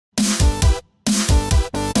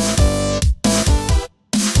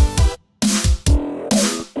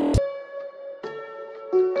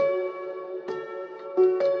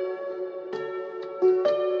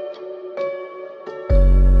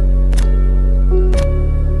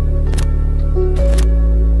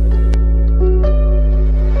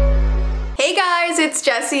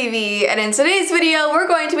Jessii Vee, and in today's video we're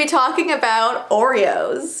going to be talking about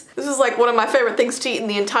Oreos. This is like one of my favorite things to eat in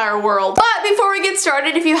the entire world. But before we get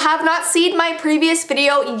started, if you have not seen my previous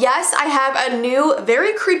video, yes, I have a new,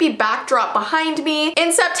 very creepy backdrop behind me.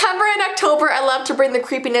 In September and October, I love to bring the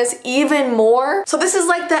creepiness even more. So this is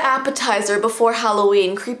like the appetizer before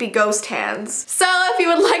Halloween, creepy ghost hands. So if you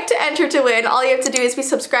would like to enter to win, all you have to do is be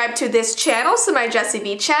subscribed to this channel, so my Jessii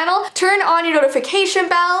Vee channel, turn on your notification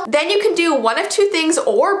bell, then you can do one of two things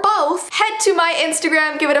or both. Head to my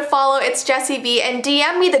Instagram, give it a follow, it's Jessii Vee, and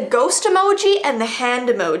DM me the ghost emoji and the hand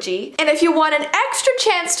emoji. And if you want an extra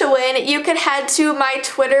chance to win, you can head to my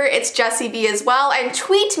Twitter, it's Jessii Vee as well, and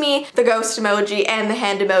tweet me the ghost emoji and the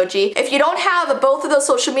hand emoji. If you don't have both of those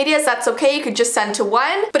social medias, that's okay, you could just send to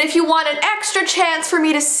one. But if you want an extra chance for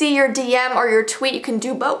me to see your DM or your tweet, you can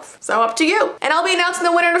do both. So up to you. And I'll be announcing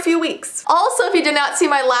the winner in a few weeks. Also, if you did not see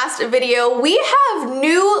my last video, we have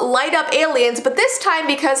new light up aliens, but this time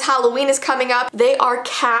because Halloween is coming up, they are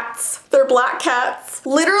cats. They're black cats.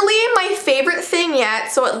 Literally my favorite thing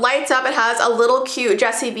yet. So it lights up, it has a little cute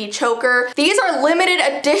Jessii Vee choker. These are limited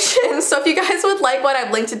editions, so if you guys would like one,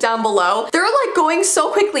 I've linked it down below. They're like going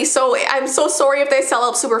so quickly, so I'm so sorry if they sell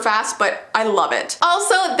out super fast, but I love it.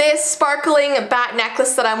 Also, this sparkling bat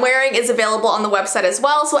necklace that I'm wearing is available on the website as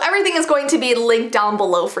well, so everything is going to be linked down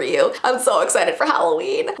below for you. I'm so excited for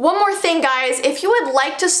Halloween. One more thing, guys, if you would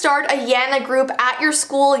like to start a Yana group at your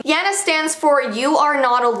school, Yana stands for You Are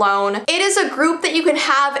Not Alone. It is a group that you can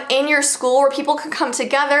have in your school where people can come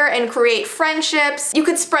together and create friendships. You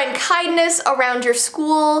could spread kindness around your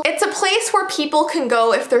school. It's a place where people can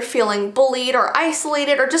go if they're feeling bullied or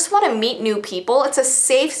isolated or just want to meet new people. It's a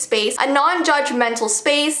safe space, a non-judgmental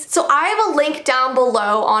space. So I have a link down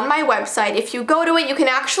below on my website. If you go to it, you can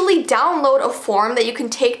actually download a form that you can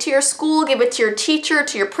take to your school, give it to your teacher,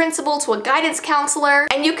 to your principal, to a guidance counselor,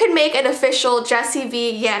 and you can make an official Jessii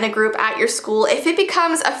Vee Yana group at your school. If it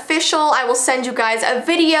becomes official, I will send you guys a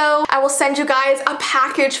video, I will send you guys a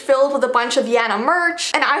package filled with a bunch of Yana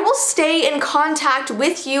merch, and I will stay in contact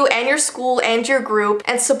with you and your school and your group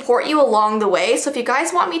and support you along the way. So if you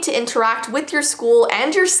guys want me to interact with your school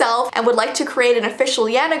and yourself and would like to create an official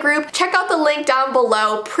Yana group, check out the link down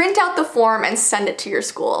below, print out the form, and send it to your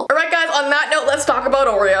school. Alright guys, on that note, let's talk about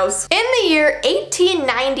Oreos. In the year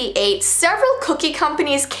 1898, several cookie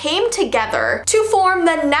companies came together to form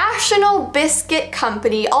the National Biscuit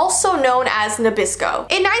Company, also known as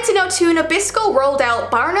Nabisco. In 1902, Nabisco rolled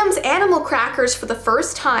out Barnum's animal crackers for the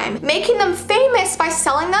first time, making them famous by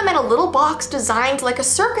selling them in a little box designed like a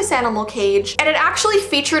circus animal cage, and it actually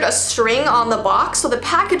featured a string on the box so the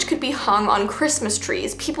package could be hung on Christmas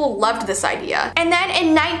trees. People loved this idea. And then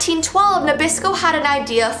in 1912, Nabisco had an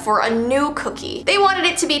idea for a new cookie. They wanted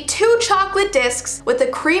it to be 2 chocolate discs with a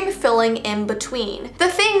cream filling in between. The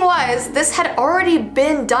thing was, this had already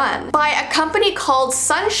been done by a company called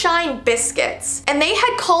Sunshine Biscuits, and they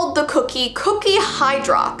had called the cookie Cookie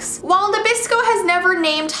Hydrox. While Nabisco has never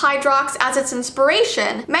named Hydrox as its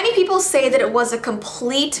inspiration, many people say that it was a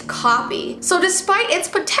complete copy. So despite its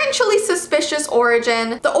potentially suspicious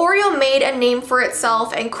origin, the Oreo made a name for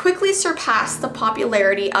itself and quickly surpassed the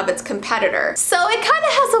popularity of its competitor. So it kind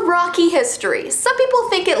of has a rocky history. Some people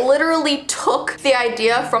think it literally took the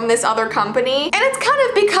idea from this other company, and it's kind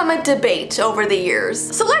of become a debate over the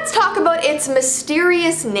years. So let's talk about its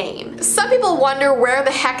mysterious name. Some people wonder where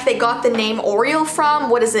the heck they got the name Oreo from.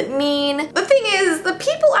 What does it mean? The thing is, the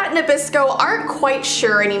people at Nabisco aren't quite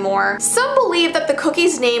sure anymore. Some believe that the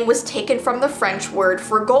cookie's name was taken from the French word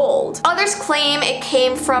for gold. Others claim it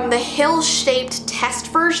came from the hill-shaped test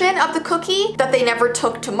version of the cookie that they never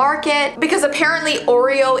took to market, because apparently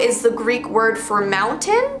Oreo is the Greek word for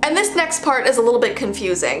mountain. And this next part is a little bit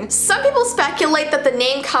confusing. Some people speculate that the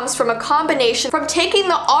name comes from a combination from taking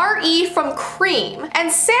the R-E from cream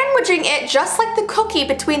and sandwiching it just like the cookie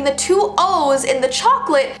between the 2 O's in the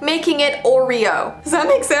chocolate, making it Oreo. Does that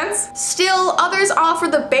make sense? Still, others offer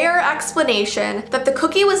the bare explanation that the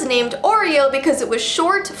cookie was named Oreo because it was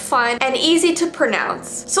short, fun, and easy to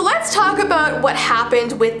pronounce. So let's talk about what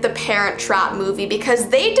happened with the Parent Trap movie, because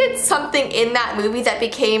they did something in that movie that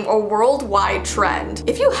became a worldwide trend.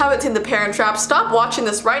 If you haven't seen the Parent Trap, stop watching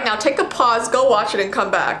this right now, take a pause, go watch it, and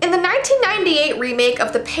come back. In the 1998 remake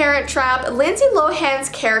of the Parent Trap, Lindsay Lohan's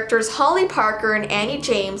characters Holly Parker and Annie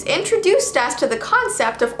James introduced us to the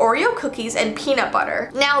concept of Oreo cookies and peanut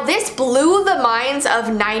butter. Now, Now, this blew the minds of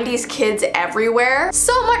 90s kids everywhere,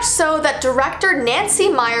 so much so that director Nancy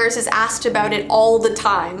Meyers is asked about it all the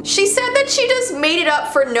time. She said that she just made it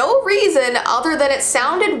up for no reason other than it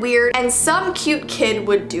sounded weird and some cute kid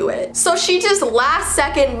would do it. So she just last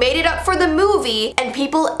second made it up for the movie, and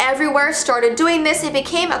people everywhere started doing this. It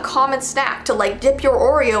became a common snack to like dip your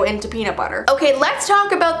Oreo into peanut butter. Okay, let's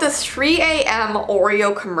talk about the 3 a.m.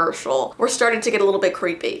 Oreo commercial. We're starting to get a little bit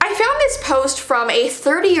creepy. I found this post from a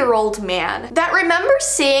 30-year-old man that remembers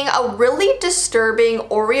seeing a really disturbing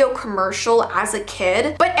Oreo commercial as a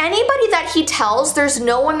kid, but anybody that he tells, there's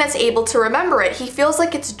no one that's able to remember it. He feels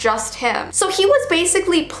like it's just him. So he was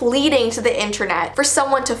basically pleading to the internet for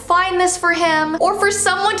someone to find this for him, or for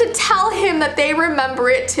someone to tell him that they remember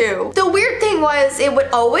it too. The weird thing was, it would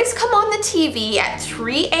always come on the TV at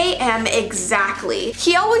 3 a.m. exactly.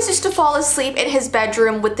 He always used to fall asleep in his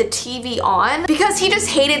bedroom with the TV on because he just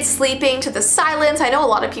hated sleeping to the silence. I know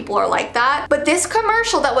a lot of people are like that, but this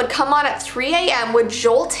commercial that would come on at 3 a.m. would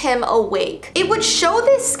jolt him awake. It would show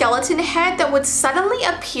this skeleton head that would suddenly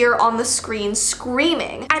appear on the screen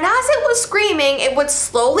screaming, and as it was screaming, it would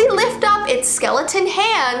slowly lift up its skeleton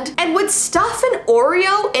hand and would stuff an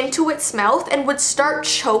Oreo into its mouth and would start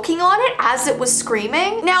choking on it as it was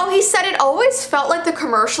screaming. Now, he said it always felt like the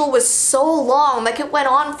commercial was so long, like it went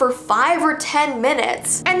on for 5 or 10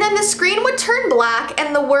 minutes. And then the screen would turn black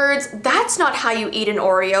and the words, "That's not how you eat an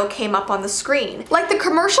Oreo," came up on the screen. Like the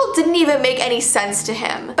commercial didn't even make any sense to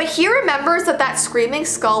him. But he remembers that that screaming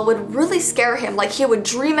skull would really scare him. Like he would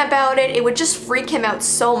dream about it. It would just freak him out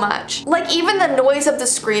so much. Like even the noise of the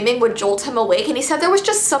screaming would jolt him awake, and he said there was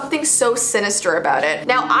just something so sinister about it.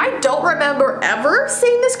 Now, I don't remember ever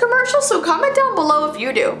seeing this commercial, so comment down below if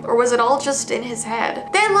you do. Or was it all just in his head?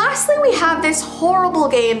 Then lastly, we have this horrible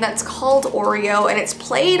game that's called Oreo, and it's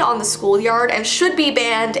played on the schoolyard and should be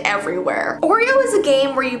banned everywhere. Oreo is a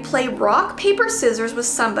game where you play rock, paper, scissors with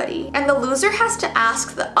somebody, and the loser has to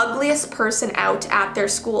ask the ugliest person out at their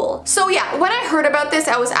school. So yeah, when I heard about this,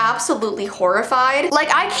 I was absolutely horrified.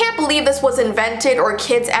 Like, I can't believe this was invented or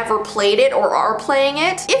kids ever played it or are playing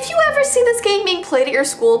it. If you ever see this game being played at your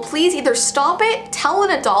school, please either stop it, tell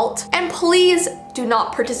an adult, and please do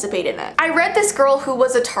not participate in it. I read this girl who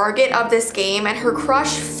was a target of this game, and her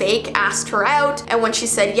crush fake asked her out, and when she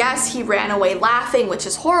said yes, he ran away laughing, which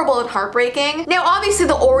is horrible and heartbreaking. Now, obviously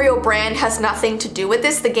the Oreo brand has nothing to do with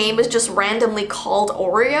this. The game is just randomly called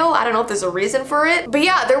Oreo. I don't know if there's a reason for it. But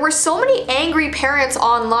yeah, there were so many angry parents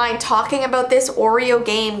online talking about this Oreo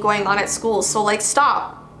game going on at school, so like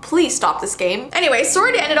stop. Please stop this game. Anyway,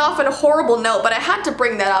 sorry to end it off on a horrible note, but I had to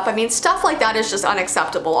bring that up. I mean, stuff like that is just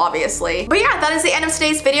unacceptable, obviously. But yeah, that is the end of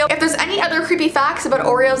today's video. If there's any other creepy facts about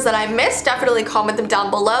Oreos that I missed, definitely comment them down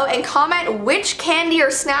below, and comment which candy or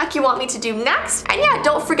snack you want me to do next. And yeah,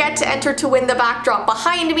 don't forget to enter to win the backdrop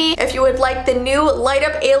behind me. If you would like the new light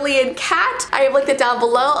up alien cat, I have linked it down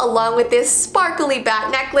below along with this sparkly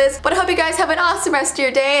bat necklace. But I hope you guys have an awesome rest of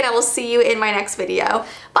your day, and I will see you in my next video.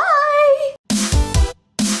 Bye!